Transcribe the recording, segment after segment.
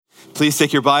Please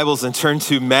take your Bibles and turn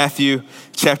to Matthew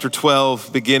chapter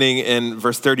 12, beginning in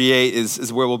verse 38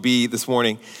 is where we'll be this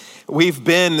morning. We've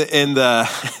been in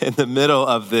the middle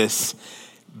of this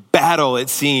battle, it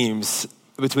seems,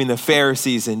 between the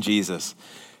Pharisees and Jesus.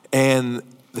 And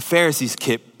the Pharisees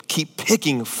keep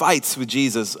picking fights with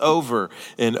Jesus over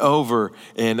and over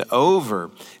and over.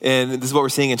 And this is what we're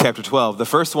seeing in chapter 12. The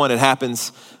first one, it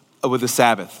happens with the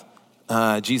Sabbath.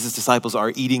 Jesus' disciples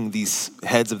are eating these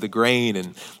heads of the grain,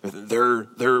 and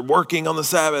they're working on the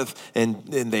Sabbath, and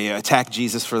they attack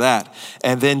Jesus for that.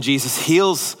 And then Jesus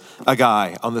heals a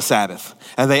guy on the Sabbath,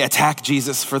 and they attack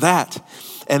Jesus for that.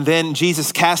 And then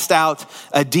Jesus cast out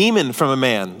a demon from a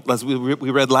man, as we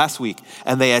read last week,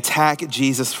 and they attack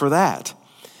Jesus for that.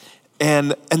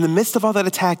 And in the midst of all that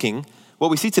attacking,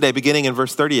 what we see today, beginning in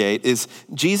verse 38, is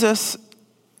Jesus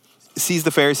sees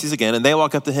the Pharisees again, and they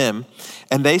walk up to him,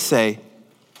 and they say,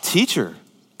 "Teacher,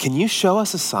 can you show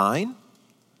us a sign?"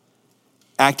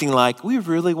 Acting like, we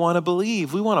really want to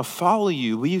believe. We want to follow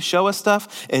you. Will you show us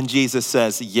stuff? And Jesus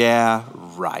says, yeah,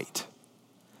 right.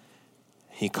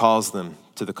 He calls them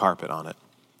to the carpet on it.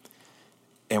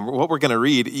 And what we're going to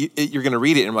read, you're going to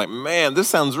read it and you're like, man, this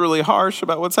sounds really harsh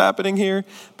about what's happening here.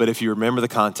 But if you remember the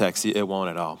context, it won't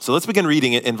at all. So let's begin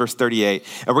reading it in verse 38.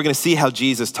 And we're going to see how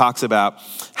Jesus talks about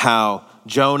how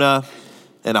Jonah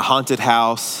and a haunted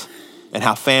house and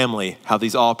how family, how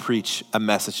these all preach a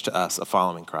message to us of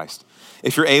following Christ.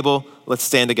 If you're able, let's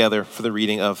stand together for the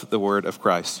reading of the word of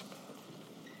Christ.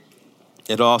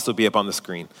 It'll also be up on the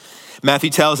screen.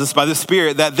 Matthew tells us by the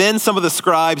Spirit that then some of the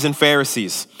scribes and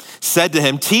Pharisees said to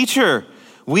him, "Teacher,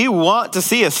 we want to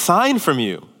see a sign from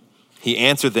you." He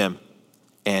answered them,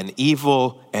 "An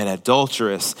evil and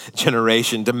adulterous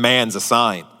generation demands a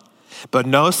sign, but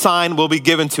no sign will be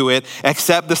given to it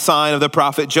except the sign of the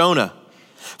prophet Jonah.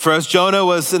 For as Jonah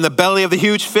was in the belly of the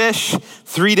huge fish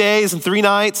 3 days and 3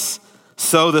 nights,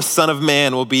 so the Son of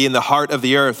Man will be in the heart of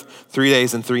the earth 3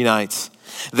 days and 3 nights.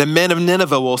 The men of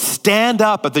Nineveh will stand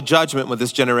up at the judgment with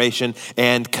this generation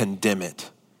and condemn it,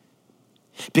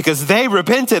 because they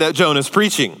repented at Jonah's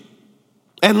preaching.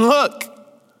 And look,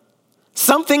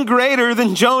 something greater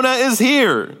than Jonah is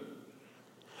here.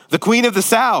 The queen of the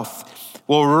south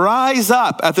will rise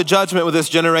up at the judgment with this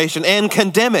generation and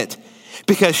condemn it,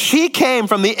 because she came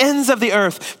from the ends of the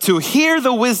earth to hear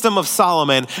the wisdom of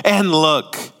Solomon. And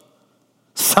look,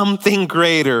 something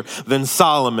greater than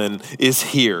Solomon is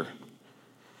here.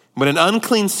 When an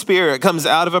unclean spirit comes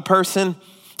out of a person,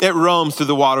 it roams through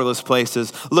the waterless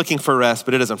places looking for rest,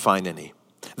 but it doesn't find any.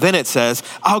 Then it says,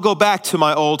 I'll go back to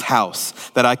my old house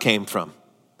that I came from.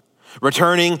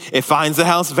 Returning, it finds the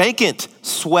house vacant,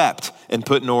 swept, and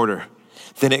put in order.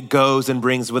 Then it goes and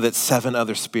brings with it 7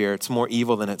 other spirits, more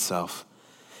evil than itself.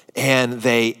 And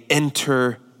they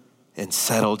enter and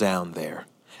settle down there.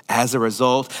 As a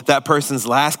result, that person's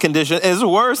last condition is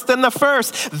worse than the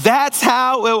first. That's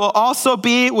how it will also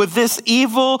be with this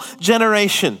evil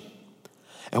generation.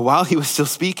 And while he was still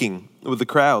speaking with the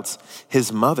crowds,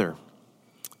 his mother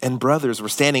and brothers were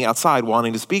standing outside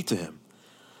wanting to speak to him.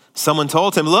 Someone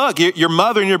told him, "Look, your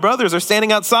mother and your brothers are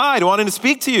standing outside wanting to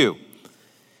speak to you."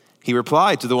 He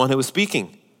replied to the one who was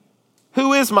speaking,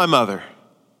 "Who is my mother?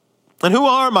 And who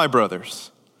are my brothers?"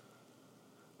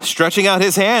 Stretching out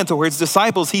his hand towards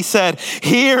disciples, he said,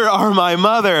 "Here are my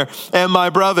mother and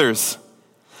my brothers.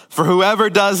 For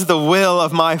whoever does the will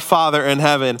of my Father in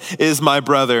heaven is my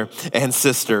brother and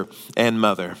sister and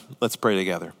mother." Let's pray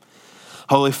together.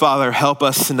 Holy Father, help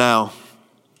us now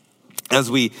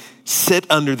as we sit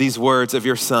under these words of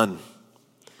your Son,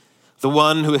 the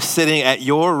one who is sitting at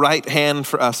your right hand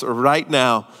for us right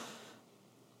now.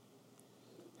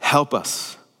 Help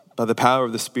us by the power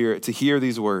of the Spirit to hear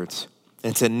these words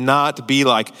and to not be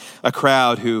like a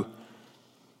crowd who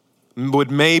would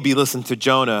maybe listen to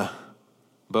Jonah,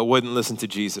 but wouldn't listen to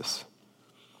Jesus.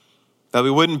 That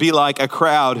we wouldn't be like a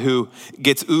crowd who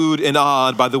gets oohed and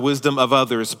awed by the wisdom of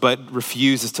others, but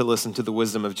refuses to listen to the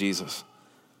wisdom of Jesus.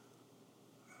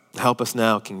 Help us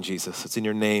now, King Jesus. It's in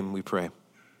your name we pray.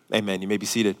 Amen. You may be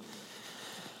seated.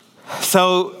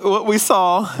 So what we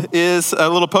saw is a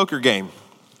little poker game.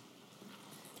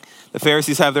 The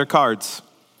Pharisees have their cards.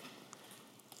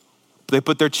 They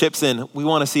put their chips in. We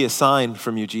want to see a sign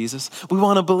from you, Jesus. We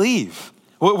want to believe.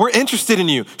 We're interested in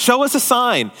you. Show us a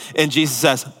sign. And Jesus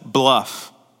says,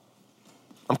 bluff.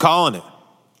 I'm calling it.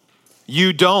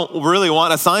 You don't really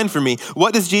want a sign from me.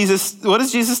 What does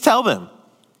Jesus tell them?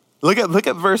 Look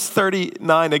at verse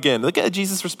 39 again. Look at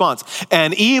Jesus' response.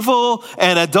 An evil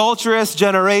and adulterous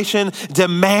generation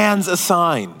demands a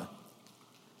sign.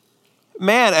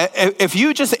 Man, if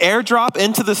you just airdrop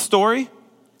into the story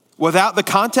without the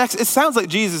context, it sounds like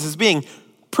Jesus is being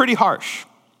pretty harsh.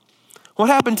 What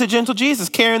happened to gentle Jesus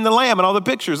carrying the lamb and all the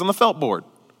pictures on the felt board?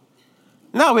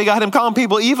 No, we got him calling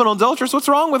people evil and adulterous. What's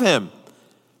wrong with him?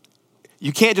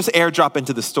 You can't just airdrop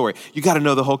into the story. You got to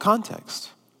know the whole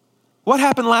context. What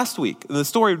happened last week in the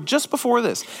story just before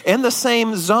this? In the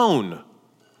same zone.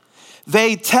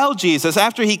 They tell Jesus,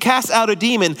 after he casts out a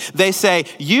demon, they say,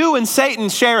 you and Satan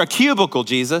share a cubicle,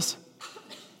 Jesus.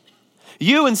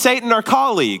 You and Satan are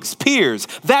colleagues, peers.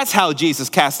 That's how Jesus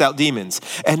cast out demons.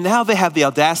 And now they have the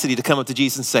audacity to come up to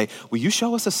Jesus and say, will you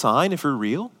show us a sign if you're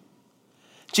real?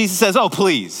 Jesus says, oh,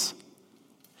 please.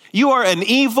 You are an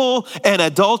evil and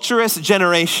adulterous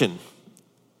generation.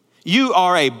 You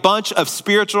are a bunch of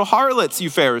spiritual harlots, you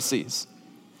Pharisees.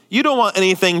 You don't want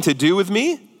anything to do with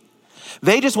me.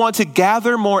 They just want to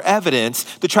gather more evidence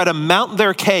to try to mount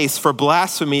their case for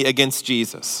blasphemy against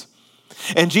Jesus.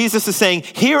 And Jesus is saying,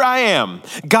 here I am,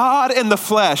 God in the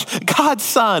flesh, God's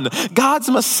Son, God's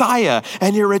Messiah,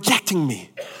 and you're rejecting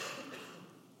me.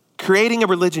 Creating a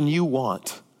religion you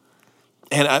want.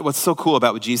 And what's so cool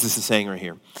about what Jesus is saying right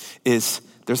here is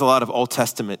there's a lot of Old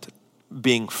Testament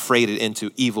being freighted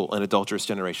into evil and adulterous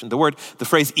generation. The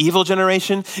phrase evil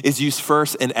generation is used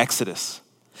first in Exodus.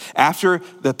 After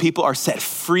the people are set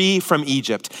free from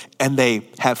Egypt and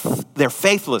they're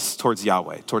faithless towards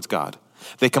Yahweh, towards God.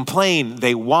 They complain,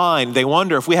 they whine, they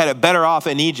wonder if we had it better off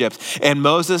in Egypt. And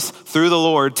Moses, through the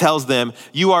Lord, tells them,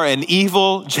 you are an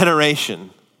evil generation,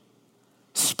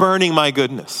 spurning my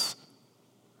goodness.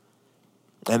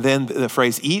 And then the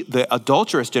phrase, the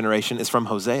adulterous generation, is from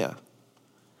Hosea,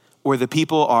 where the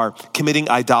people are committing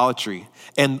idolatry.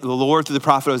 And the Lord, through the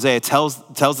prophet Hosea, tells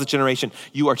the generation,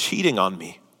 you are cheating on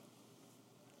me.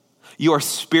 You are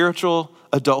spiritual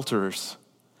adulterers.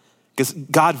 Because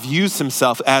God views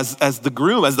himself as the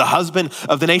groom, as the husband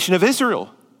of the nation of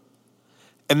Israel.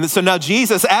 And so now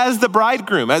Jesus as the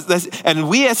bridegroom, and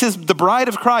we as the bride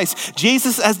of Christ,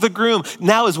 Jesus as the groom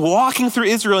now is walking through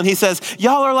Israel and he says,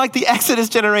 y'all are like the Exodus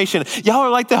generation. Y'all are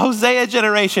like the Hosea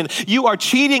generation. You are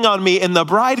cheating on me and the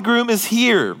bridegroom is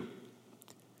here.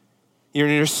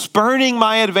 You're spurning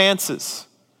my advances.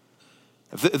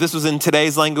 If this was in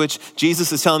today's language,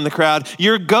 Jesus is telling the crowd,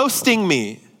 you're ghosting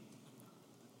me.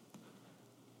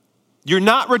 You're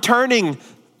not returning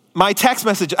my text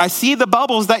message. I see the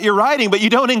bubbles that you're writing, but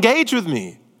you don't engage with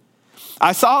me.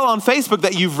 I saw on Facebook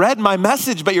that you've read my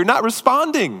message, but you're not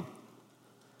responding.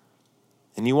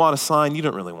 And you want a sign, you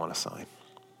don't really want a sign.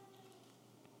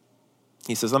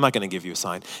 He says, I'm not going to give you a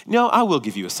sign. No, I will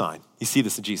give you a sign. You see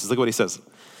this in Jesus. Look what he says.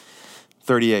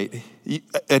 38.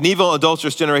 An evil,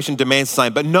 adulterous generation demands a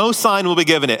sign, but no sign will be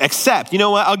given it, except, you know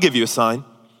what? I'll give you a sign.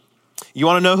 You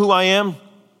want to know who I am?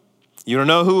 You don't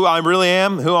know who I really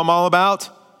am, who I'm all about?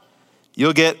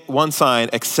 You'll get one sign,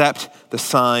 except the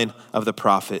sign of the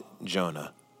prophet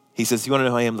Jonah. He says, you want to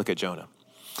know who I am? Look at Jonah.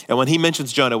 And when he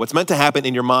mentions Jonah, what's meant to happen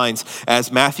in your minds,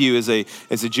 as Matthew is a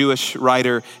Jewish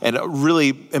writer and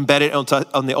really embedded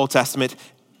on the Old Testament,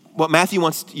 what Matthew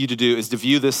wants you to do is to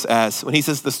view this as, when he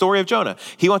says the story of Jonah,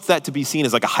 he wants that to be seen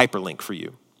as like a hyperlink for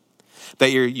you.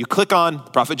 That you click on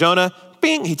the prophet Jonah,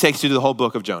 bing, he takes you to the whole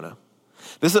book of Jonah.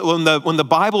 This is when the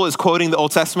Bible is quoting the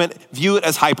Old Testament, view it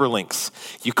as hyperlinks.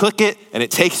 You click it and it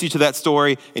takes you to that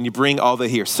story and you bring all that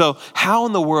here. So how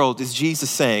in the world is Jesus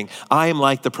saying, I am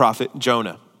like the prophet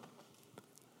Jonah?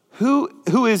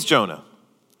 Who is Jonah?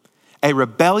 A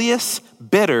rebellious,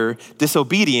 bitter,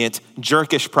 disobedient,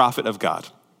 jerkish prophet of God.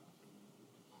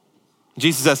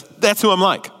 Jesus says, that's who I'm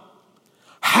like.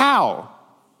 How?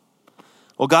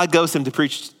 Well, God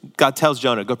tells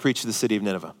Jonah, go preach to the city of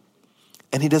Nineveh.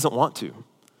 And he doesn't want to.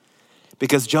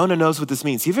 Because Jonah knows what this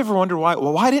means. You've ever wondered why?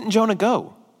 Well, why didn't Jonah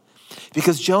go?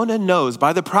 Because Jonah knows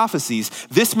by the prophecies,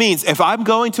 this means if I'm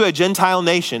going to a Gentile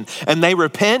nation and they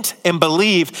repent and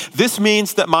believe, this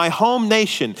means that my home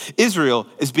nation, Israel,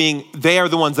 they are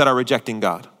the ones that are rejecting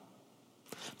God.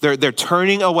 They're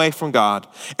turning away from God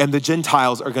and the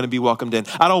Gentiles are going to be welcomed in.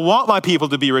 I don't want my people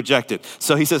to be rejected.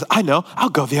 So he says, I know, I'll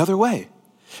go the other way.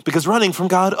 Because running from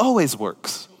God always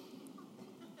works.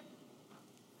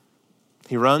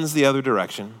 He runs the other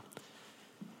direction,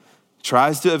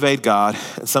 tries to evade God,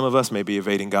 and some of us may be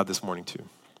evading God this morning too.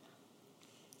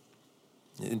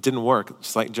 It didn't work,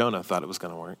 just like Jonah thought it was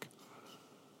going to work.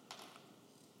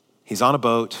 He's on a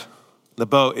boat. The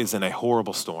boat is in a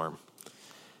horrible storm.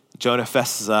 Jonah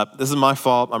fesses up. This is my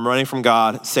fault. I'm running from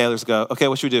God. Sailors go, okay,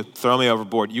 what should we do? Throw me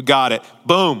overboard. You got it.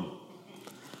 Boom.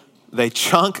 They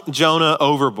chunk Jonah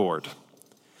overboard.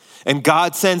 And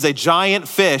God sends a giant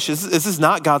fish. This is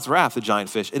not God's wrath, the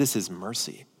giant fish. It is his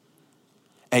mercy.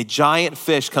 A giant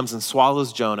fish comes and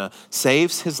swallows Jonah,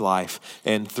 saves his life.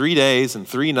 And 3 days and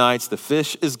 3 nights, the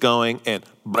fish is going and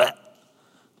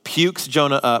pukes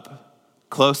Jonah up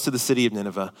close to the city of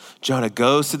Nineveh. Jonah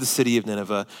goes to the city of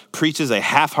Nineveh, preaches a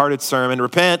half-hearted sermon.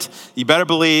 Repent, you better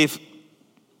believe.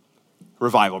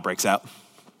 Revival breaks out.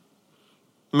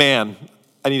 Man,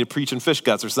 I need to preach in fish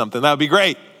guts or something. That would be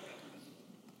great.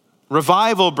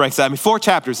 Revival breaks out. 4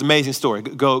 chapters, amazing story.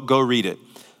 Go read it.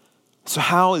 So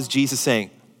how is Jesus saying,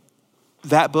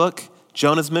 that book,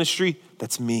 Jonah's ministry,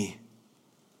 that's me?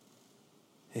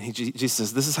 And Jesus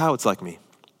says, this is how it's like me.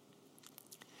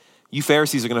 You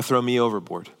Pharisees are going to throw me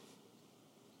overboard.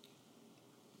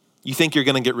 You think you're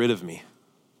going to get rid of me.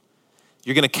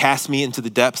 You're going to cast me into the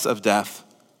depths of death.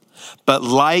 But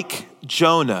like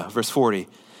Jonah, verse 40,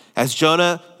 as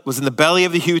Jonah was in the belly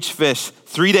of the huge fish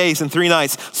 3 days and 3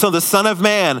 nights, so the Son of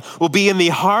Man will be in the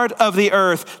heart of the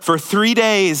earth for 3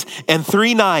 days and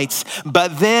 3 nights.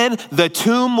 But then the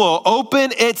tomb will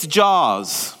open its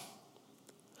jaws,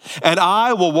 and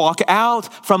I will walk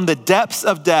out from the depths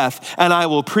of death, and I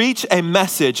will preach a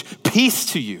message, peace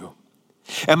to you.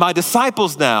 And my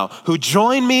disciples now, who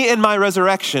join me in my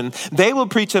resurrection, they will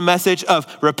preach a message of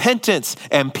repentance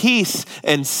and peace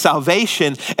and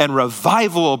salvation, and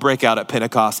revival will break out at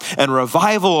Pentecost, and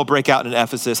revival will break out in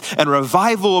Ephesus, and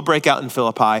revival will break out in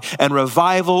Philippi, and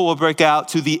revival will break out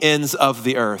to the ends of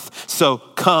the earth. So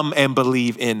come and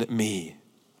believe in me,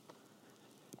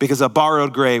 because a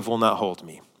borrowed grave will not hold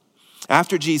me.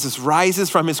 After Jesus rises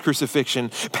from his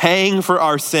crucifixion, paying for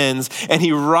our sins, and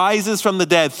he rises from the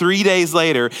dead 3 days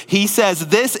later, he says,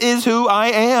 this is who I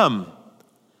am.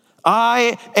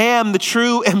 I am the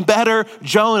true and better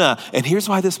Jonah. And here's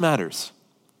why this matters.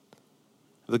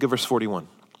 Look at verse 41.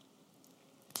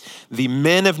 The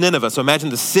men of Nineveh, so imagine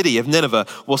the city of Nineveh,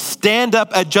 will stand up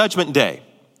at judgment day.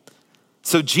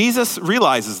 So Jesus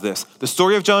realizes this. The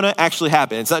story of Jonah actually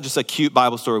happened. It's not just a cute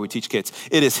Bible story we teach kids.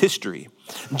 It is history.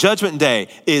 Judgment Day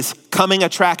is coming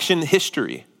attraction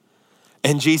history.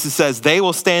 And Jesus says they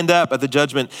will stand up at the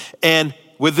judgment and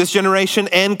with this generation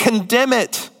and condemn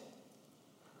it,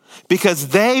 because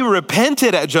they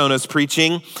repented at Jonah's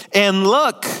preaching, and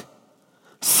look,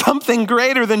 something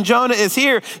greater than Jonah is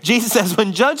here. Jesus says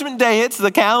when Judgment Day hits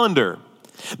the calendar,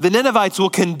 the Ninevites will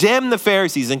condemn the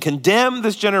Pharisees and condemn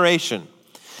this generation,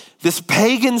 this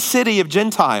pagan city of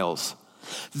Gentiles.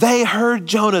 They heard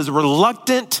Jonah's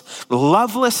reluctant,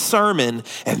 loveless sermon,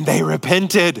 and they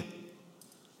repented.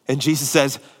 And Jesus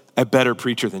says, a better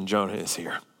preacher than Jonah is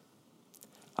here.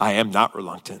 I am not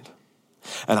reluctant,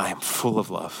 and I am full of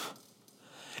love,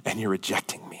 and you're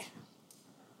rejecting me.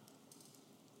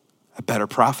 A better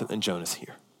prophet than Jonah's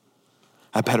here.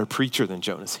 A better preacher than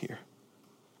Jonah's here.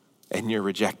 And you're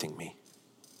rejecting me.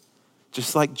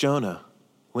 Just like Jonah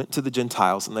went to the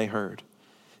Gentiles and they heard,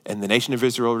 and the nation of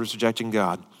Israel was rejecting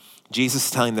God, Jesus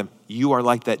is telling them, you are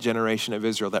like that generation of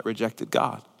Israel that rejected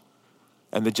God.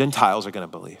 And the Gentiles are going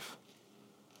to believe.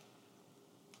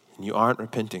 And you aren't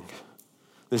repenting.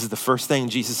 This is the first thing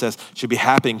Jesus says should be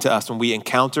happening to us when we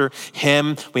encounter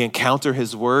him, we encounter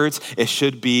his words. It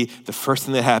should be the first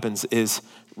thing that happens is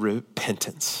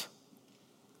repentance.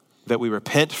 That we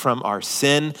repent from our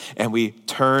sin and we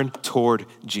turn toward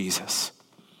Jesus.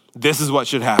 This is what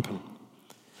should happen.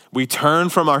 We turn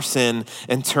from our sin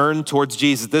and turn towards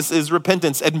Jesus. This is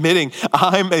repentance, admitting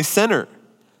I'm a sinner.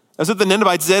 That's what the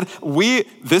Ninevites said.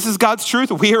 This is God's truth.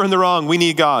 We are in the wrong. We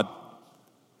need God.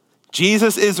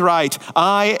 Jesus is right.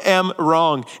 I am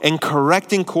wrong. And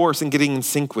correcting course and getting in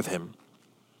sync with him.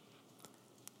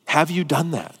 Have you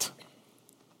done that?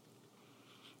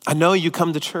 I know you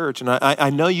come to church and I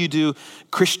know you do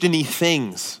Christian-y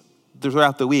things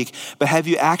throughout the week, but have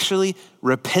you actually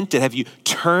repented? Have you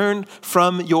turned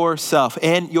from yourself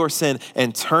and your sin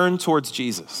and turned towards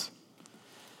Jesus?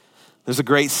 There's a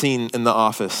great scene in The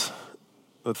Office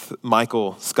with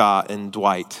Michael, Scott, and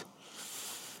Dwight.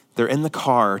 They're in the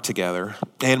car together,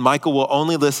 and Michael will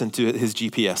only listen to his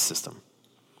GPS system.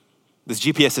 This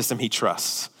GPS system he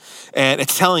trusts. And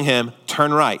it's telling him,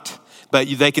 turn right. But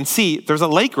they can see there's a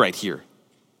lake right here.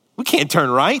 We can't turn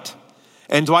right.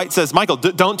 And Dwight says, Michael,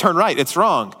 don't turn right. It's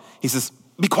wrong. He says,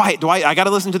 be quiet, Dwight. I got to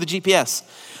listen to the GPS.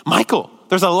 Michael,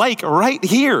 there's a lake right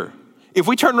here. If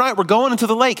we turn right, we're going into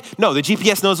the lake. No, the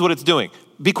GPS knows what it's doing.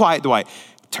 Be quiet, Dwight.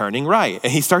 Turning right.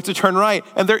 And he starts to turn right.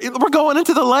 And we're going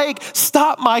into the lake.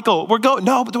 Stop, Michael.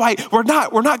 No, Dwight, we're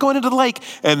not going into the lake.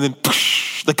 And then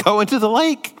they go into the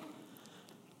lake.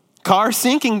 Car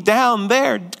sinking down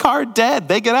there. Car dead.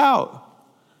 They get out.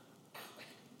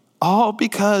 All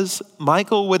because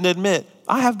Michael wouldn't admit,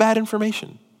 I have bad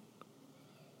information.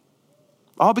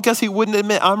 All because he wouldn't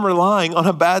admit, I'm relying on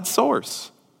a bad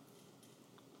source.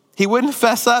 He wouldn't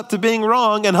fess up to being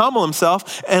wrong and humble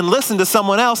himself and listen to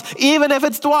someone else, even if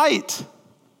it's Dwight.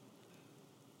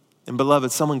 And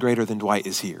beloved, someone greater than Dwight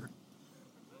is here.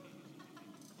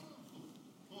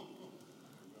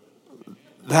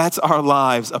 That's our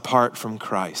lives apart from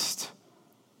Christ.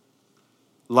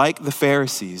 Like the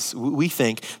Pharisees, we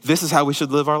think this is how we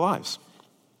should live our lives.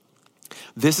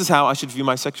 This is how I should view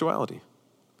my sexuality.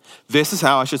 This is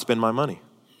how I should spend my money.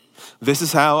 This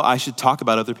is how I should talk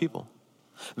about other people.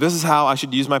 This is how I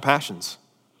should use my passions.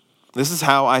 This is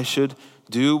how I should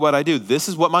do what I do. This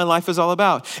is what my life is all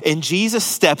about. And Jesus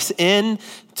steps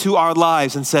into our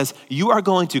lives and says, you are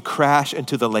going to crash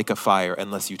into the lake of fire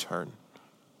unless you turn.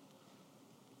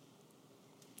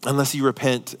 Unless you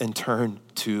repent and turn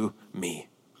to me.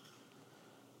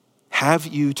 Have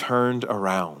you turned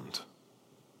around?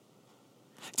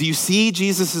 Do you see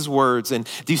Jesus' words and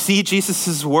do you see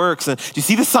Jesus' works and do you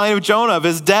see the sign of Jonah of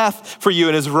his death for you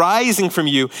and his rising from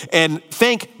you and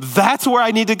think that's where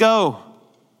I need to go?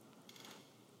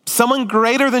 Someone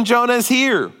greater than Jonah is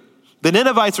here. The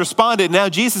Ninevites responded. Now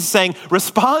Jesus is saying,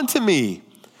 respond to me.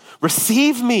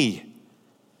 Receive me.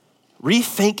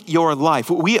 Rethink your life.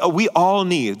 We all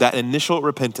need that initial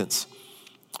repentance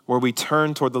where we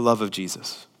turn toward the love of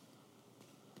Jesus.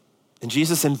 And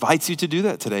Jesus invites you to do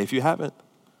that today if you haven't.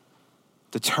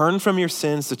 To turn from your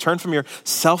sins, to turn from your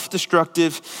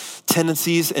self-destructive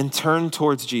tendencies and turn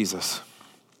towards Jesus.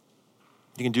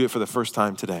 You can do it for the first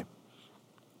time today.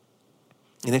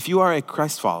 And if you are a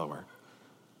Christ follower,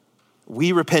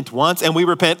 we repent once and we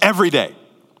repent every day.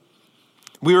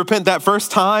 We repent that first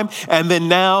time, and then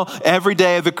now every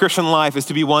day of the Christian life is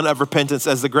to be one of repentance,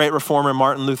 as the great reformer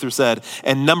Martin Luther said.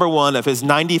 And number one of his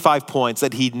 95 points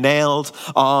that he nailed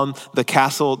on the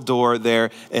castle door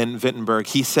there in Wittenberg,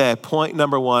 he said, point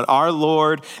number one, our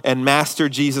Lord and Master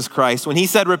Jesus Christ, when he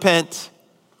said repent,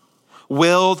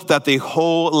 willed that the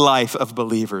whole life of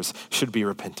believers should be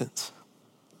repentance.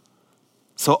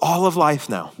 So all of life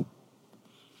now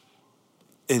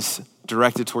is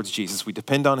directed towards Jesus. We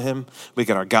depend on him. We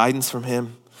get our guidance from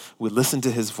him. We listen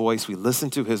to his voice. We listen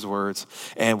to his words.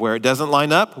 And where it doesn't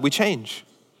line up, we change.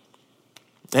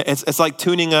 It's like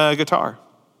tuning a guitar.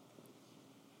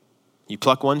 You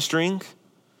pluck one string,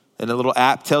 and a little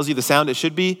app tells you the sound it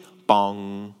should be.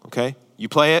 Bong, okay? You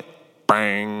play it,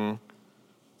 bang,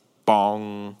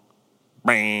 bong,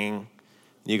 bang.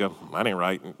 You go, that ain't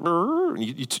right.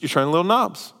 You turn little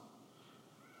knobs.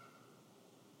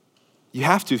 You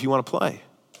have to if you want to play.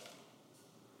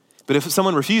 But if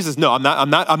someone refuses, no, I'm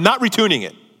not retuning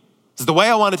it. This is the way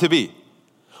I want it to be.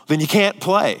 Then you can't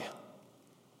play.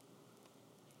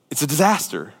 It's a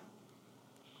disaster.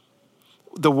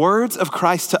 The words of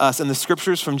Christ to us in the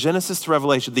scriptures from Genesis to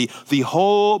Revelation, the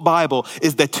whole Bible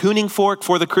is the tuning fork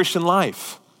for the Christian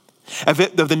life.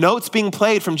 Of the notes being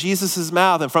played from Jesus'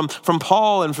 mouth and from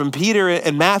Paul and from Peter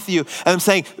and Matthew. And I'm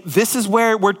saying, this is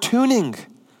where we're tuning.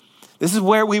 This is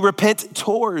where we repent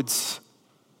towards.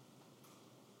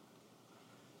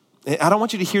 I don't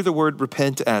want you to hear the word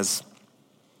repent as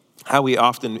how we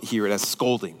often hear it, as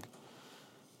scolding.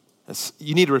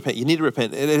 You need to repent. You need to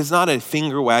repent. It is not a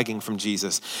finger wagging from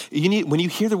Jesus. When you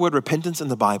hear the word repentance in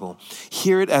the Bible,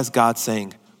 hear it as God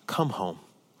saying, come home.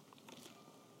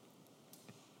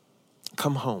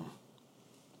 Come home.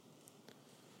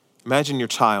 Imagine your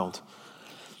child,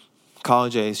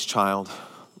 college-age child,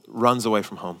 runs away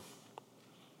from home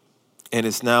and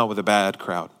is now with a bad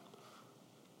crowd,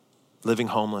 living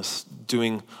homeless,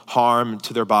 doing harm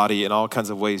to their body in all kinds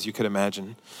of ways you could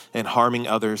imagine, and harming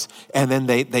others. And then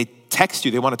they text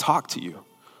you, they want to talk to you,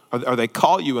 or they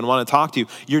call you and want to talk to you.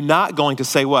 You're not going to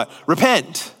say what?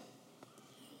 Repent.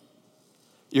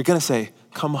 You're going to say,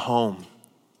 come home.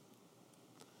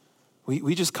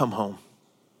 We just come home.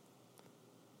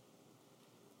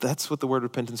 That's what the word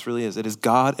repentance really is. It is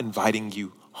God inviting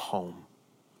you home.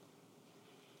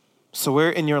 So where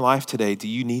in your life today do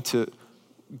you need to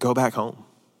go back home?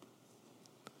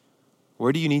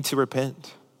 Where do you need to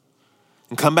repent?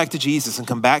 And come back to Jesus and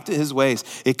come back to his ways.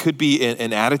 It could be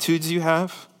in attitudes you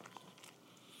have.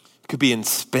 It could be in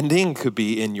spending. It could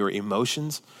be in your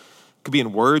emotions. It could be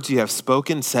in words you have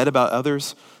spoken, said about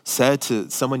others, said to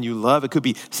someone you love. It could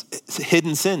be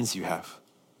hidden sins you have.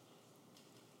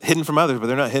 Hidden from others, but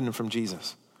they're not hidden from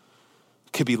Jesus.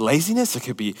 It could be laziness. It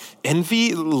could be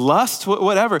envy, lust,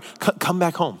 whatever. Come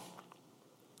back home.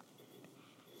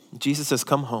 Jesus says,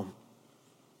 come home.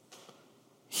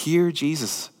 Hear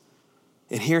Jesus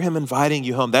and hear him inviting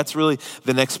you home. That's really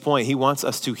the next point. He wants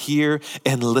us to hear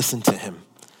and listen to him.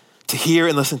 To hear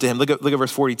and listen to him. Look at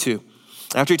verse 42.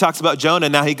 After he talks about Jonah,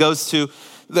 now he goes to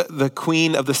the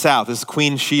queen of the south. This is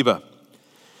Queen Sheba.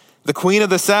 The queen of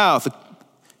the south,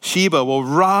 Sheba, will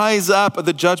rise up at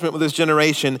the judgment with this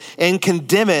generation and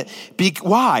condemn it.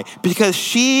 Why? Because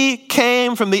she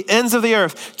came from the ends of the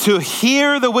earth to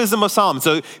hear the wisdom of Solomon.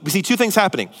 So we see two things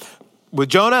happening. With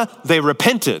Jonah, they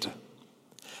repented.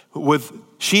 With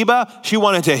Sheba, she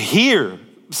wanted to hear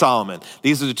Solomon.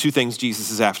 These are the two things Jesus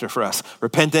is after for us.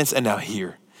 Repentance and now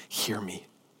hear me.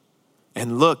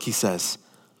 And look, he says,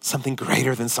 something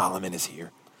greater than Solomon is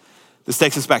here. This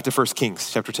takes us back to 1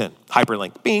 Kings chapter 10.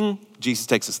 Hyperlink, bing, Jesus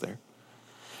takes us there.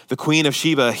 The queen of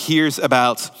Sheba hears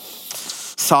about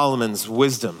Solomon's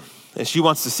wisdom, and she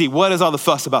wants to see what is all the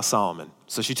fuss about Solomon.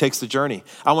 So she takes the journey.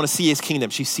 I want to see his kingdom.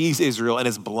 She sees Israel and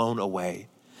is blown away.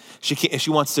 She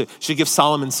gives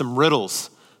Solomon some riddles.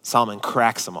 Solomon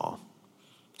cracks them all.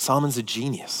 Solomon's a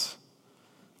genius,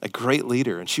 a great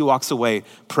leader. And she walks away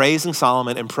praising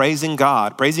Solomon and praising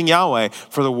God, praising Yahweh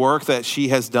for the work that she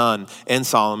has done in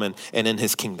Solomon and in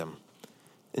his kingdom.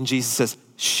 And Jesus says,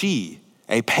 she,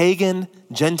 a pagan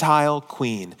Gentile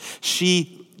queen,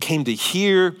 she came to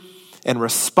hear and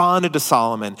responded to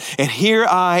Solomon. And here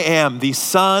I am, the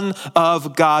Son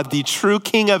of God, the true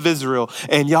King of Israel,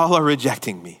 and y'all are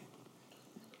rejecting me.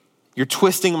 You're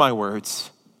twisting my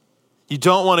words. You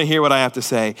don't want to hear what I have to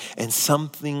say. And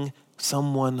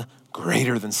someone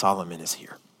greater than Solomon is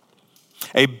here.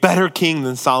 A better king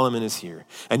than Solomon is here.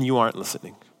 And you aren't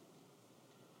listening.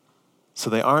 So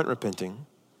they aren't repenting.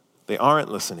 They aren't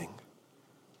listening.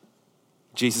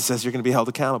 Jesus says you're going to be held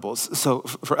accountable. So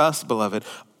for us, beloved,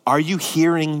 are you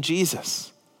hearing Jesus?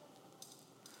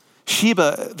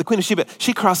 Sheba, the queen of Sheba,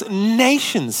 she crossed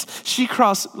nations. She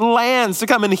crossed lands to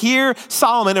come and hear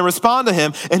Solomon and respond to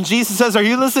him. And Jesus says, are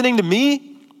you listening to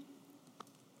me?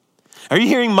 Are you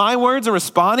hearing my words and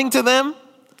responding to them?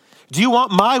 Do you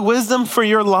want my wisdom for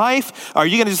your life? Or are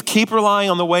you going to just keep relying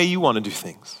on the way you want to do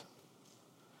things?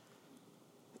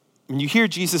 When you hear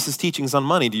Jesus' teachings on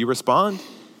money, do you respond?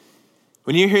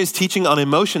 When you hear his teaching on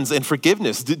emotions and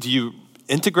forgiveness, do you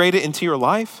integrate it into your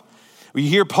life? We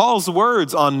hear Paul's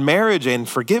words on marriage and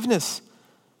forgiveness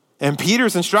and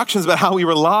Peter's instructions about how we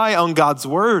rely on God's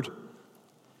word.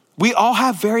 We all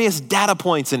have various data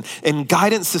points and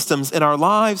guidance systems in our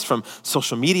lives, from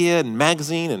social media and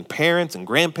magazine and parents and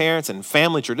grandparents and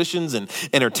family traditions and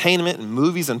entertainment and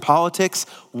movies and politics.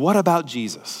 What about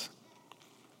Jesus?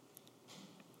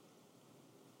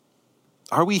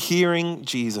 Are we hearing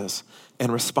Jesus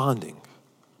and responding?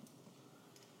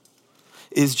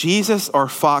 Is Jesus or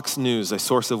Fox News a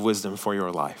source of wisdom for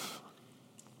your life?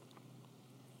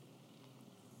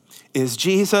 Is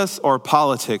Jesus or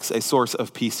politics a source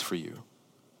of peace for you?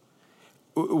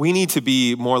 We need to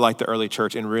be more like the early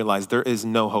church and realize there is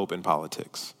no hope in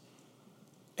politics.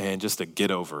 And just to get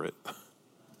over it.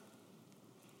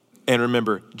 And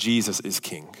remember, Jesus is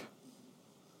king.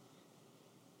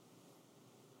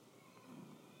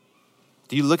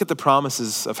 Do you look at the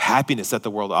promises of happiness that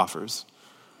the world offers?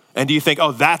 And do you think,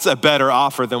 oh, that's a better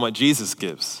offer than what Jesus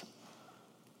gives?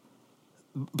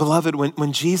 Beloved,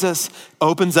 when Jesus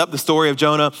opens up the story of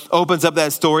Jonah, opens up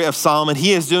that story of Solomon,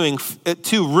 he is doing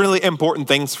two really important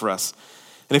things for us.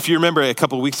 And if you remember a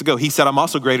couple of weeks ago, he said, I'm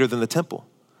also greater than the temple.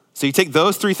 So you take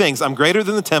those three things. I'm greater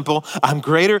than the temple. I'm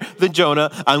greater than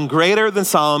Jonah. I'm greater than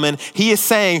Solomon. He is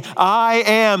saying, I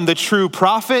am the true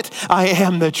prophet. I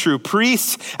am the true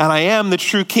priest. And I am the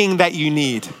true king that you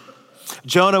need.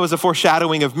 Jonah was a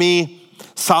foreshadowing of me.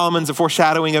 Solomon's a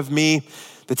foreshadowing of me.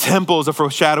 The temple is a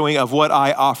foreshadowing of what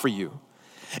I offer you.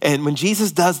 And when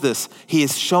Jesus does this, he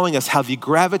is showing us how the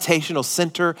gravitational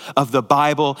center of the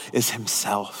Bible is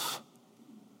himself.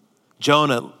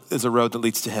 Jonah is a road that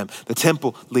leads to him. The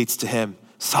temple leads to him.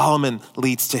 Solomon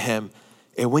leads to him.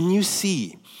 And when you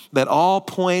see that all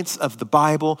points of the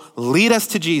Bible lead us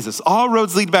to Jesus, all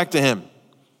roads lead back to him.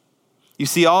 You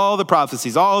see all the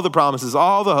prophecies, all the promises,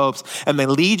 all the hopes, and they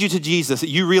lead you to Jesus.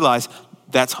 You realize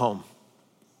that's home.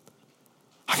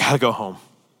 I gotta go home.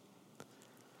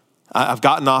 I've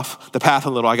gotten off the path a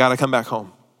little. I gotta come back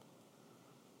home.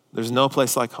 There's no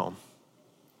place like home.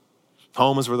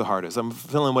 Home is where the heart is. I'm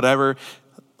feeling whatever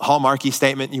hallmarky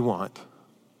statement you want.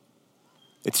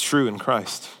 It's true in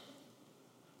Christ.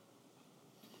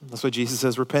 That's why Jesus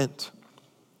says, repent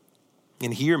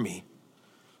and hear me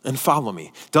and follow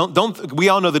me. We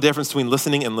all know the difference between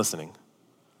listening and listening.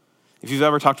 If you've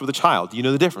ever talked with a child, you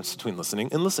know the difference between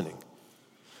listening and listening.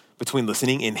 Between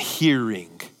listening and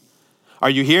hearing. Are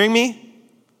you hearing me?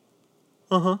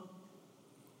 I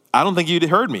don't think you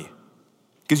heard me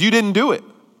because you didn't do it.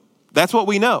 That's what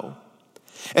we know.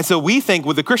 And so we think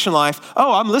with the Christian life,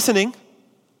 oh, I'm listening.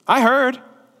 I heard.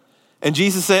 And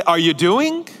Jesus said, are you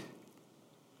doing?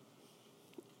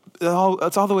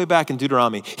 It's all the way back in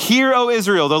Deuteronomy. Hear, O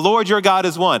Israel, the Lord your God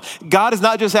is one. God is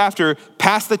not just after,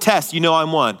 pass the test, you know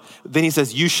I'm one. Then he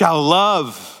says, you shall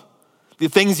love the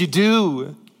things you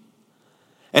do.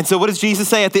 And so what does Jesus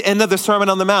say at the end of the Sermon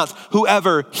on the Mount?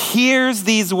 Whoever hears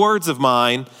these words of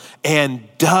mine and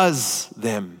does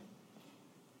them.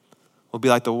 will be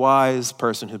like the wise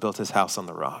person who built his house on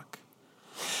the rock.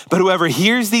 But whoever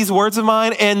hears these words of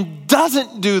mine and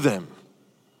doesn't do them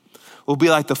will be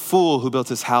like the fool who built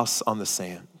his house on the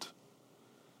sand.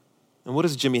 And what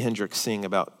does Jimi Hendrix sing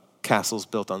about castles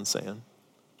built on sand?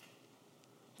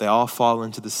 They all fall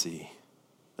into the sea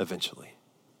eventually.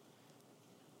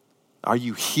 Are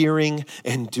you hearing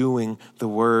and doing the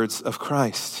words of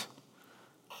Christ?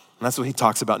 And that's what he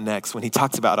talks about next when he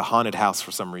talks about a haunted house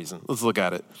for some reason. Let's look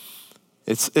at it.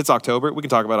 It's October. We can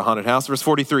talk about a haunted house. Verse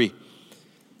 43.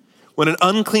 When an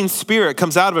unclean spirit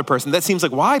comes out of a person, that seems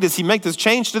like, why does he make this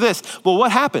change to this? Well,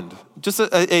 what happened? Just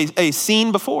a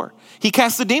scene before. He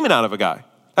cast a demon out of a guy.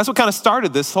 That's what kind of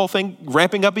started this whole thing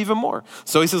ramping up even more.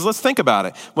 So he says, let's think about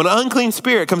it. When an unclean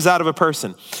spirit comes out of a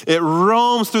person, it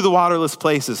roams through the waterless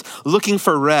places, looking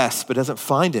for rest, but doesn't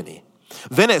find any.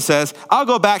 Then it says, I'll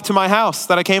go back to my house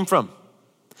that I came from.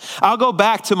 I'll go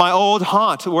back to my old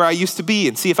haunt where I used to be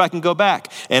and see if I can go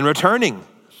back. And returning,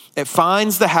 it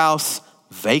finds the house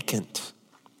vacant.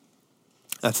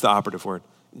 That's the operative word.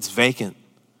 It's vacant.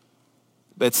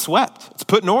 It's swept. It's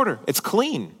put in order. It's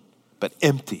clean, but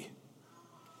empty.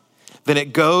 Then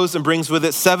it goes and brings with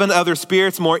it 7 other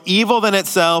spirits more evil than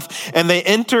itself, and they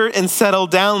enter and settle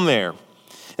down there.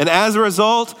 And as a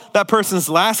result, that person's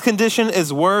last condition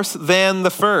is worse than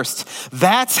the first.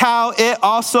 That's how it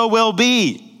also will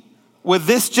be with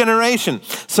this generation.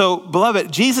 So,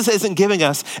 beloved, Jesus isn't giving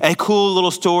us a cool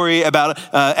little story about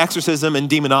exorcism and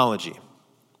demonology.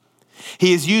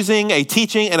 He is using a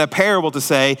teaching and a parable to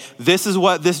say, this is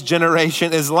what this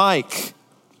generation is like.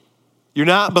 You're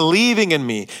not believing in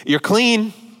me. You're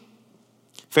clean.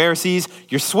 Pharisees,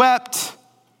 you're swept.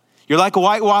 You're like a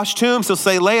whitewashed tomb. So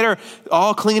say later,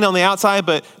 all clean on the outside,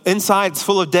 but inside it's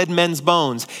full of dead men's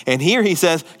bones. And here he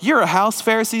says, you're a house,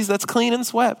 Pharisees, that's clean and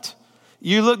swept.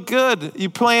 You look good. You're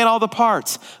playing all the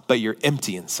parts, but you're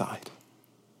empty inside.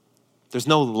 There's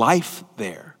no life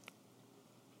there.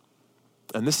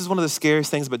 And this is one of the scariest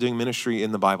things about doing ministry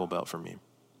in the Bible Belt for me,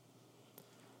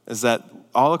 is that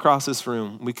all across this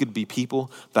room, we could be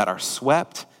people that are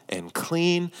swept and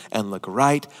clean and look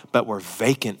right, but we're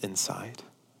vacant inside.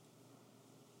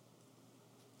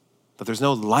 But there's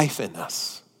no life in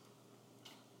us.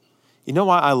 You know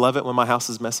why I love it when my house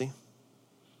is messy?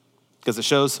 Because it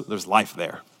shows there's life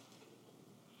there.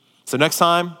 So next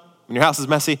time when your house is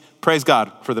messy, praise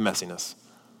God for the messiness.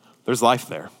 There's life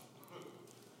there.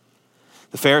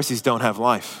 The Pharisees don't have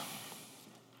life.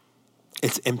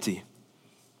 It's empty.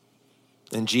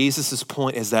 And Jesus'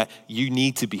 point is that you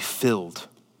need to be filled.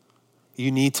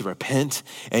 You need to repent,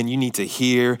 and you need to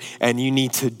hear, and you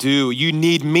need to do. You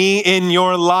need me in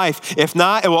your life. If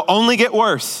not, it will only get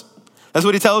worse. That's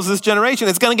what he tells this generation.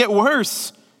 It's going to get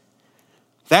worse.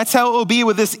 That's how it will be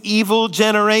with this evil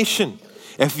generation.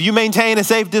 If you maintain a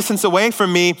safe distance away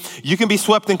from me, you can be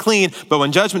swept and clean, but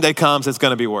when judgment day comes, it's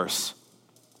going to be worse.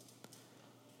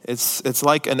 It's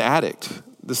like an addict,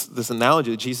 this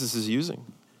analogy that Jesus is using,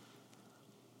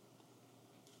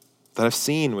 that I've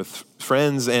seen with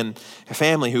friends and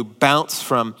family who bounce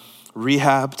from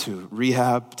rehab to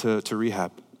rehab to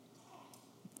rehab.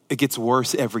 It gets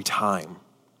worse every time.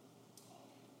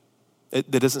 It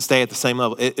doesn't stay at the same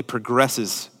level. It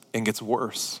progresses and gets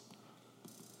worse.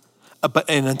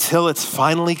 And until it's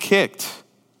finally kicked,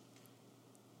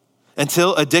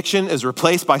 until addiction is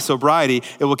replaced by sobriety,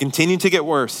 it will continue to get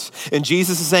worse. And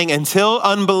Jesus is saying, until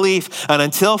unbelief and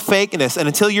until fakeness and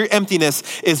until your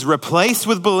emptiness is replaced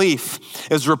with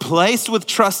belief, is replaced with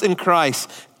trust in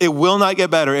Christ, it will not get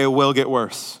better, it will get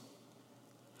worse.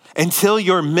 Until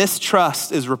your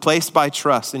mistrust is replaced by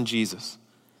trust in Jesus.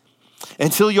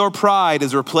 Until your pride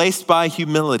is replaced by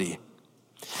humility.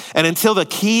 And until the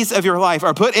keys of your life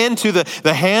are put into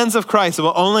the hands of Christ, it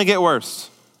will only get worse.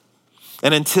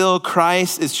 And until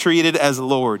Christ is treated as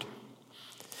Lord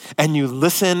and you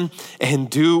listen and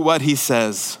do what he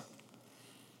says,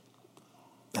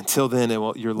 until then,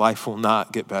 your life will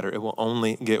not get better. It will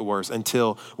only get worse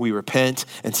until we repent,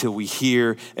 until we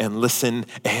hear and listen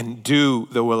and do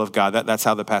the will of God. That's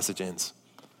how the passage ends.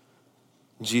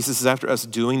 Jesus is after us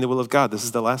doing the will of God. This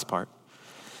is the last part.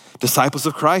 Disciples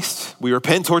of Christ, we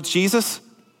repent towards Jesus.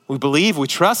 We believe, we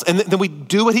trust, and then we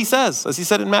do what he says, as he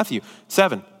said in Matthew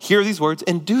 7. Hear these words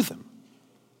and do them.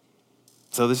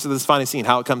 So this is this final scene,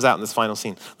 how it comes out in this final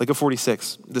scene. Look at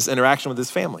 46, this interaction with his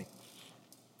family.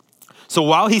 So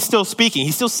while he's still speaking,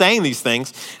 he's still saying these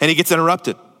things, and he gets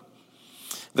interrupted.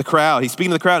 He's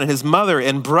speaking to the crowd, and his mother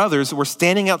and brothers were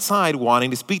standing outside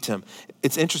wanting to speak to him.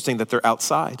 It's interesting that they're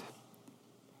outside.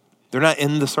 They're not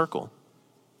in the circle.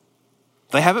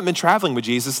 They haven't been traveling with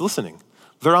Jesus listening.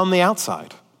 They're on the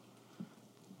outside.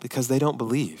 Because they don't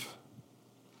believe.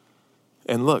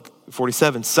 And look,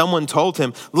 47, someone told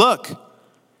him, look,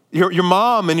 your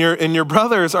mom and your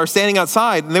brothers are standing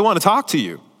outside and they want to talk to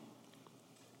you.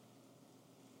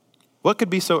 What could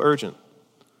be so urgent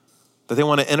that they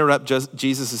want to interrupt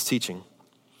Jesus' teaching,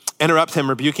 interrupt him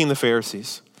rebuking the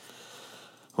Pharisees?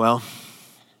 Well,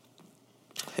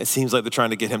 it seems like they're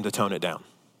trying to get him to tone it down.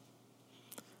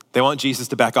 They want Jesus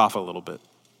to back off a little bit.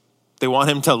 They want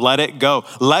him to let it go.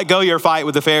 Let go your fight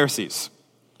with the Pharisees.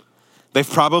 They've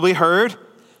probably heard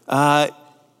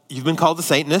you've been called a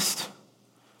Satanist.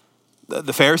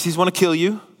 The Pharisees want to kill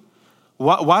you.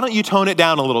 Why don't you tone it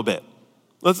down a little bit?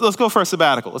 Let's go for a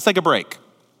sabbatical. Let's take a break.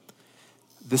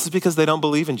 This is because they don't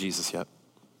believe in Jesus yet.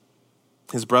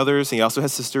 His brothers, he also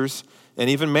has sisters, and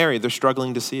even Mary, they're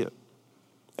struggling to see it.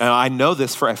 And I know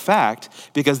this for a fact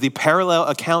because the parallel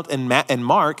account in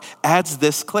Mark adds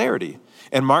this clarity.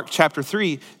 In Mark chapter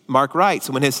 3, Mark writes,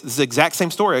 this is the exact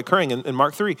same story occurring in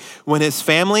Mark 3, when his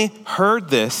family heard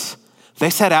this, they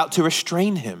set out to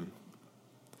restrain him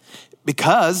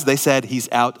because they said he's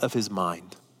out of his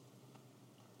mind.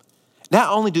 Not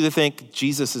only do they think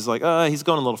Jesus is like, he's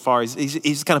going a little far,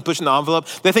 he's kind of pushing the envelope,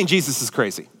 they think Jesus is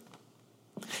crazy.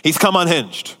 He's come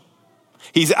unhinged.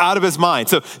 He's out of his mind.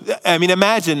 So, I mean,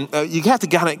 imagine, you have to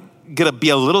kind of be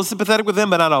a little sympathetic with him,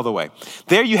 but not all the way.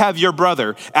 There you have your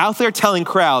brother out there telling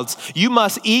crowds, you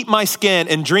must eat my skin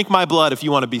and drink my blood if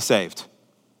you want to be saved.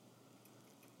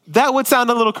 That would sound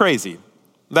a little crazy.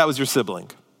 That was your sibling.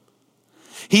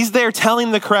 He's there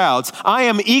telling the crowds, I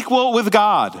am equal with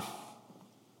God.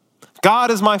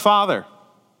 God is my father.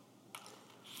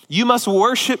 You must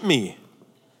worship me.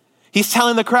 He's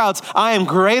telling the crowds, I am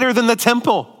greater than the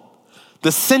temple,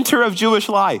 the center of Jewish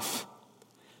life.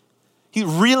 He's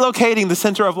relocating the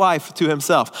center of life to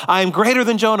himself. I am greater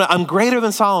than Jonah. I'm greater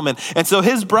than Solomon. And so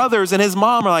his brothers and his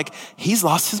mom are like, he's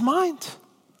lost his mind.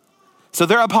 So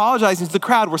they're apologizing to the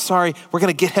crowd. We're sorry. We're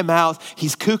going to get him out.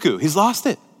 He's cuckoo. He's lost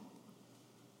it.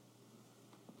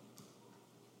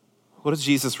 What is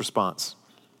Jesus' response?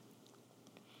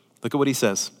 Look at what he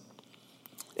says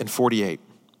in 48.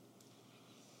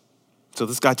 So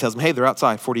this guy tells him, hey, they're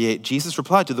outside, 48. Jesus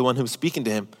replied to the one who was speaking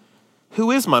to him, who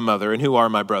is my mother and who are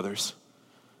my brothers?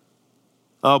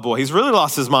 Oh boy, he's really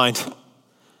lost his mind.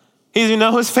 He doesn't even know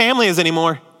who his family is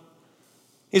anymore.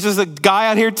 He's just a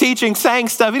guy out here teaching, saying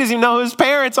stuff. He doesn't even know who his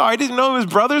parents are. He doesn't even know who his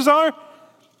brothers are.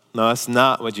 No, that's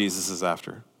not what Jesus is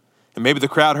after. And maybe the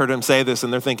crowd heard him say this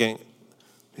and they're thinking,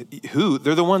 who?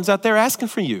 They're the ones out there asking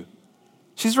for you.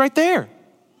 She's right there.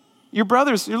 Your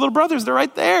brothers, your little brothers, they're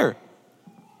right there.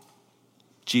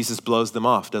 Jesus blows them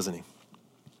off, doesn't he?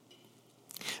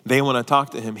 They want to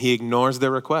talk to him. He ignores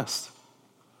their request.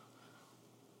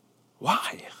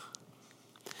 Why?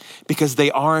 Because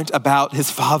they aren't about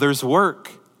his Father's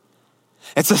work.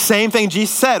 It's the same thing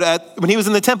Jesus said when he was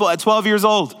in the temple at 12 years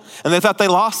old. And they thought they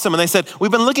lost him. And they said,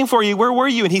 we've been looking for you. Where were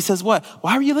you? And he says, what?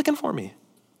 Why were you looking for me?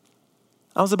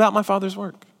 I was about my Father's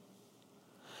work.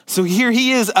 So here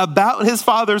he is about his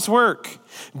Father's work.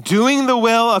 Doing the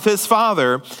will of his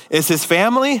Father. Is his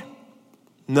family?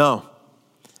 No.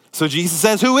 So Jesus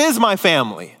says, who is my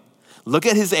family? Look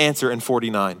at his answer in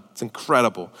 49. It's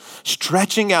incredible.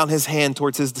 Stretching out his hand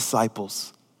towards his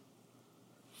disciples.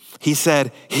 He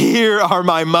said, here are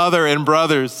my mother and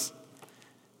brothers.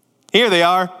 Here they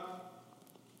are.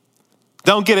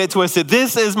 Don't get it twisted.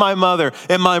 This is my mother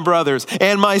and my brothers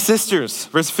and my sisters.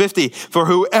 Verse 50, for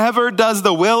whoever does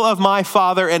the will of my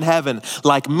Father in heaven,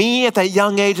 like me at that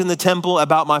young age in the temple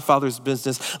about my Father's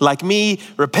business, like me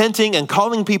repenting and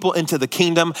calling people into the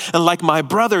kingdom, and like my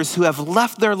brothers who have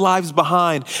left their lives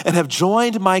behind and have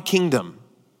joined my kingdom.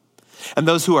 And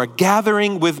those who are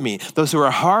gathering with me, those who are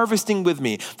harvesting with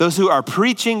me, those who are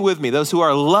preaching with me, those who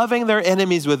are loving their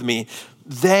enemies with me,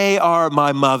 they are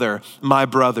my mother, my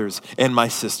brothers, and my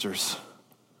sisters.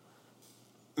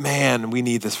 Man, we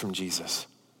need this from Jesus.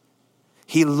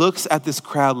 He looks at this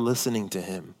crowd listening to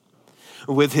him.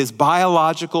 With his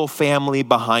biological family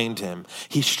behind him,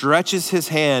 he stretches his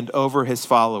hand over his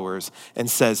followers and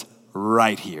says,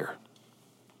 right here.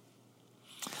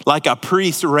 Like a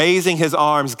priest raising his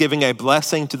arms, giving a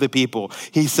blessing to the people,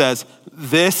 he says,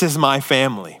 this is my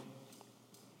family.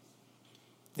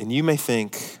 And you may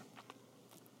think,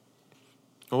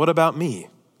 well, what about me?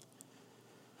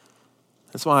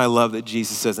 That's why I love that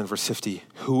Jesus says in verse 50,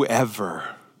 whoever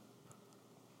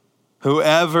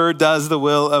does the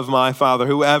will of my Father,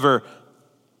 whoever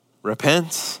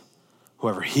repents,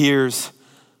 whoever hears,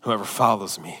 whoever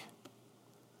follows me.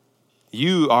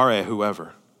 You are a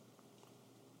whoever.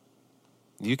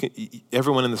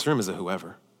 Everyone in this room is a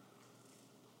whoever.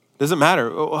 Doesn't matter.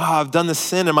 Oh, I've done this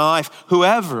sin in my life.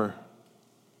 Whoever.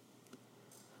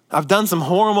 I've done some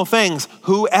horrible things.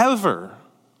 Whoever.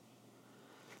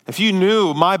 If you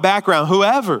knew my background,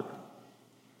 whoever.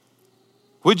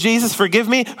 Would Jesus forgive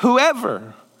me?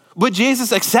 Whoever. Would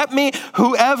Jesus accept me?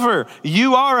 Whoever.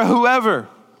 You are a whoever.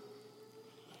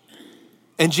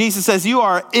 And Jesus says, you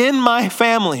are in my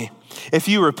family. If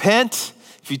you repent,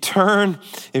 if you turn,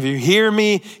 if you hear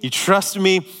me, you trust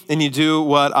me, and you do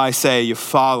what I say, you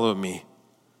follow me.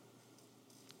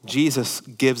 Jesus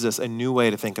gives us a new way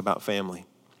to think about family.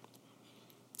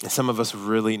 And some of us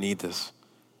really need this.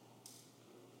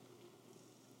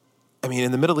 I mean,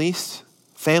 in the Middle East,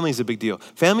 family is a big deal.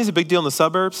 Family is a big deal in the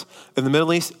suburbs. In the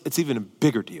Middle East, it's even a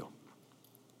bigger deal.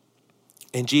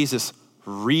 And Jesus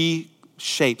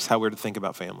reshapes how we're to think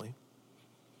about family.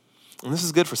 And this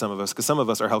is good for some of us because some of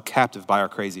us are held captive by our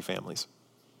crazy families.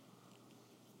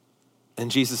 And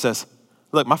Jesus says,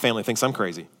 look, my family thinks I'm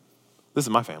crazy. This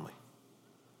is my family.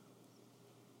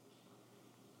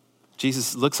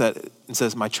 Jesus looks at it and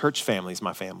says, my church family is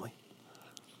my family.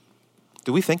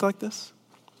 Do we think like this?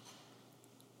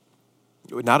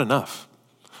 Not enough.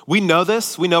 We know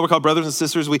this. We know we're called brothers and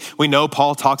sisters. We know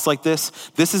Paul talks like this.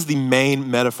 This is the main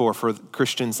metaphor for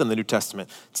Christians in the New Testament.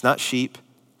 It's not sheep,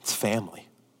 it's family.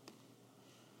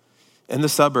 In the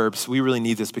suburbs, we really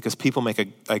need this because people make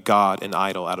a god, an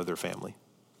idol out of their family.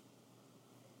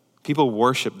 People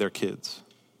worship their kids,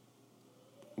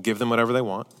 give them whatever they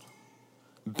want,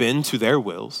 bend to their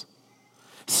wills,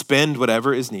 spend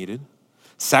whatever is needed,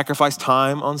 sacrifice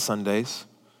time on Sundays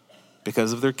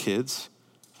because of their kids,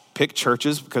 pick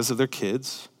churches because of their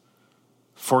kids,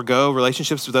 forego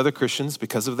relationships with other Christians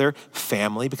because of their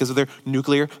family, because of their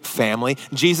nuclear family.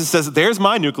 Jesus says, there's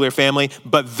my nuclear family,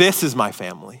 but this is my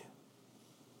family.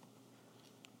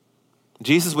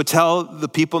 Jesus would tell the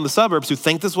people in the suburbs who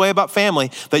think this way about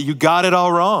family that you got it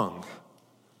all wrong.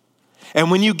 And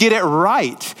when you get it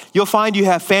right, you'll find you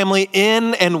have family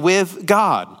in and with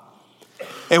God.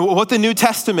 And what the New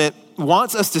Testament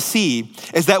wants us to see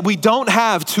is that we don't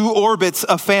have two orbits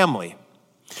of family.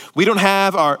 We don't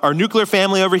have our nuclear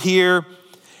family over here,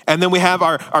 and then we have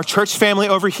our church family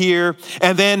over here,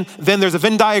 and then there's a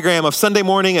Venn diagram of Sunday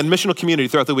morning and missional community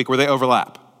throughout the week where they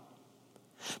overlap.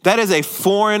 That is a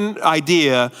foreign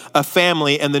idea of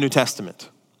family in the New Testament.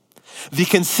 The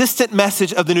consistent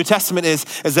message of the New Testament is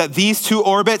that these two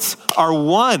orbits are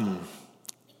one.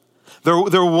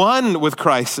 They're one with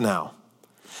Christ now.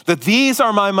 That these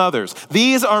are my mothers,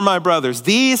 these are my brothers,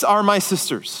 these are my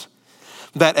sisters.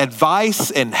 That advice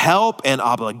and help and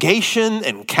obligation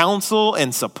and counsel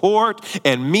and support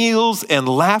and meals and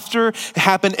laughter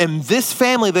happen in this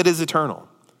family that is eternal.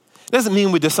 It doesn't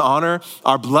mean we dishonor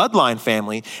our bloodline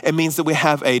family. It means that we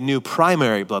have a new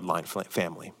primary bloodline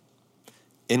family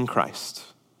in Christ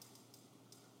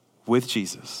with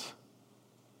Jesus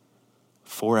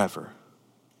forever.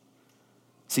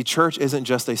 See, church isn't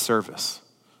just a service,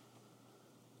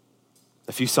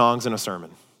 a few songs and a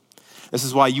sermon. This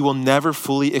is why you will never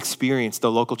fully experience the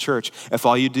local church if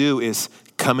all you do is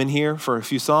come in here for a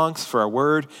few songs, for a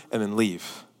word, and then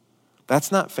leave. That's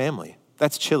not family.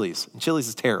 That's Chili's, and Chili's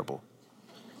is terrible.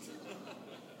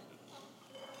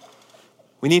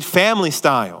 We need family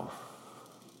style.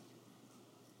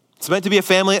 It's meant to be a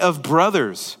family of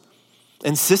brothers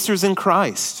and sisters in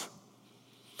Christ,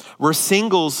 where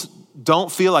singles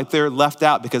don't feel like they're left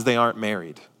out because they aren't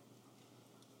married,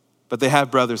 but they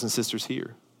have brothers and sisters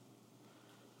here.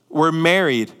 Where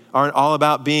married aren't all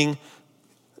about being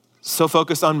so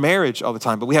focused on marriage all the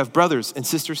time, but we have brothers and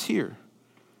sisters here.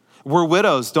 Where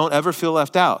widows don't ever feel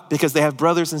left out because they have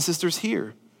brothers and sisters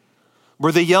here.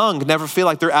 Where the young never feel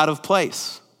like they're out of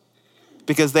place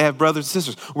because they have brothers and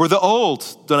sisters. Where the old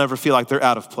don't ever feel like they're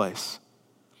out of place.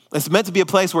 It's meant to be a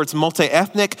place where it's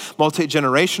multi-ethnic,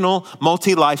 multi-generational,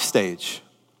 multi-life stage,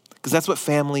 because that's what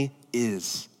family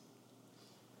is.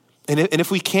 And if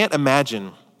we can't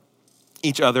imagine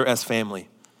each other as family,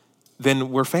 then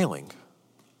we're failing.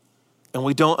 And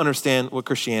we don't understand what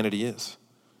Christianity is.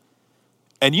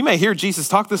 And you may hear Jesus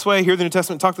talk this way, hear the New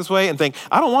Testament talk this way, and think,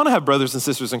 I don't want to have brothers and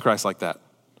sisters in Christ like that.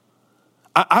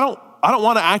 I don't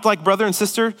want to act like brother and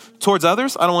sister towards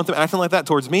others. I don't want them acting like that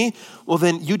towards me. Well,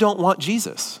 then you don't want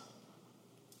Jesus.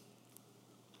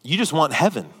 You just want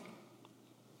heaven.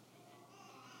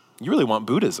 You really want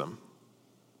Buddhism.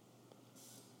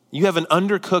 You have an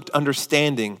undercooked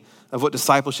understanding of what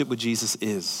discipleship with Jesus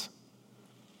is.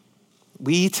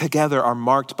 We together are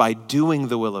marked by doing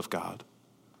the will of God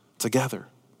together,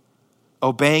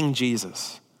 obeying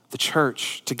Jesus, the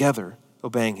church together,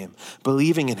 obeying him,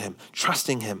 believing in him,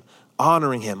 trusting him,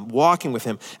 honoring him, walking with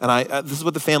him. And this is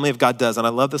what the family of God does. And I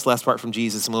love this last part from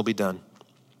Jesus, and we'll be done.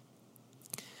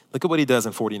 Look at what he does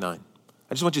in 49.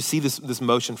 I just want you to see this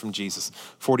motion from Jesus.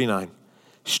 49.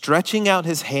 Stretching out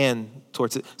his hand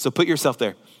towards it. So put yourself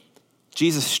there.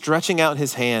 Jesus stretching out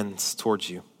his hands towards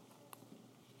you.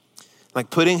 Like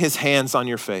putting his hands on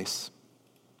your face.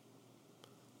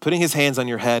 Putting his hands on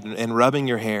your head and rubbing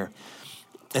your hair.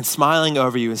 And smiling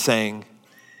over you and saying,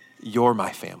 you're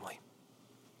my family.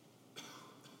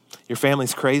 Your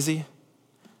family's crazy.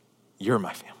 You're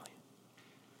my family.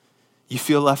 You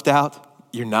feel left out.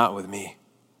 You're not with me.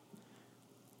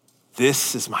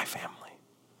 This is my family.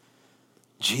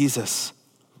 Jesus,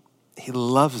 he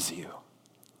loves you.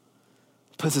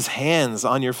 Puts his hands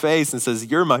on your face and says,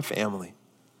 you're my family.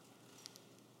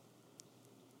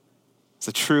 It's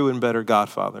a true and better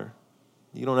Godfather.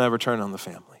 You don't ever turn on the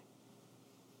family.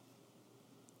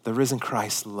 The risen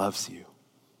Christ loves you.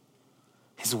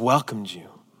 He's welcomed you.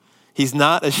 He's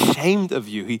not ashamed of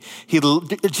you.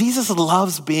 Jesus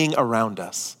loves being around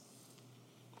us.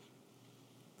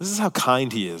 This is how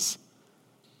kind he is.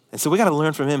 And so we got to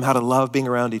learn from him how to love being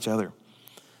around each other,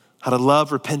 how to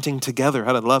love repenting together,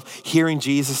 how to love hearing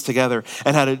Jesus together,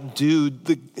 and how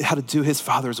to do his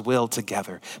Father's will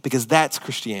together, because that's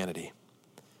Christianity.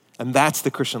 And that's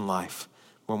the Christian life,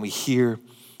 when we hear,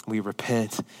 we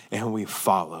repent, and we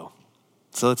follow.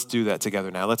 So let's do that together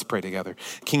now. Let's pray together.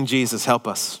 King Jesus, help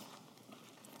us.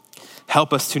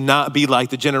 Help us to not be like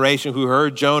the generation who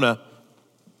heard Jonah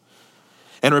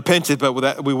and repented,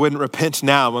 but we wouldn't repent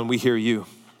now when we hear you.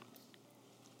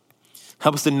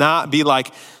 Help us to not be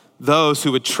like those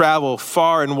who would travel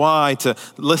far and wide to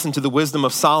listen to the wisdom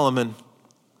of Solomon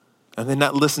and then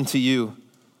not listen to you.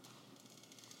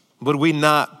 Would we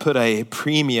not put a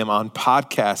premium on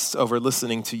podcasts over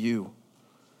listening to you?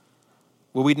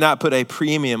 Would we not put a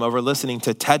premium over listening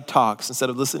to TED Talks instead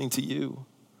of listening to you?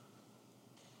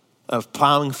 Of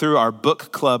plowing through our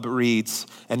book club reads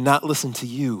and not listen to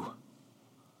you?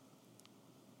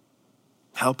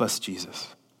 Help us,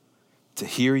 Jesus, to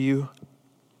hear you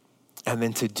and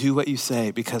then to do what you say,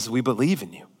 because we believe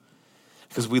in you,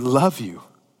 because we love you,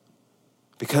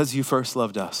 because you first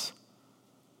loved us.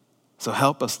 So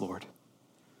help us, Lord.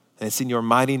 And it's in your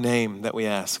mighty name that we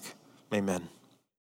ask. Amen.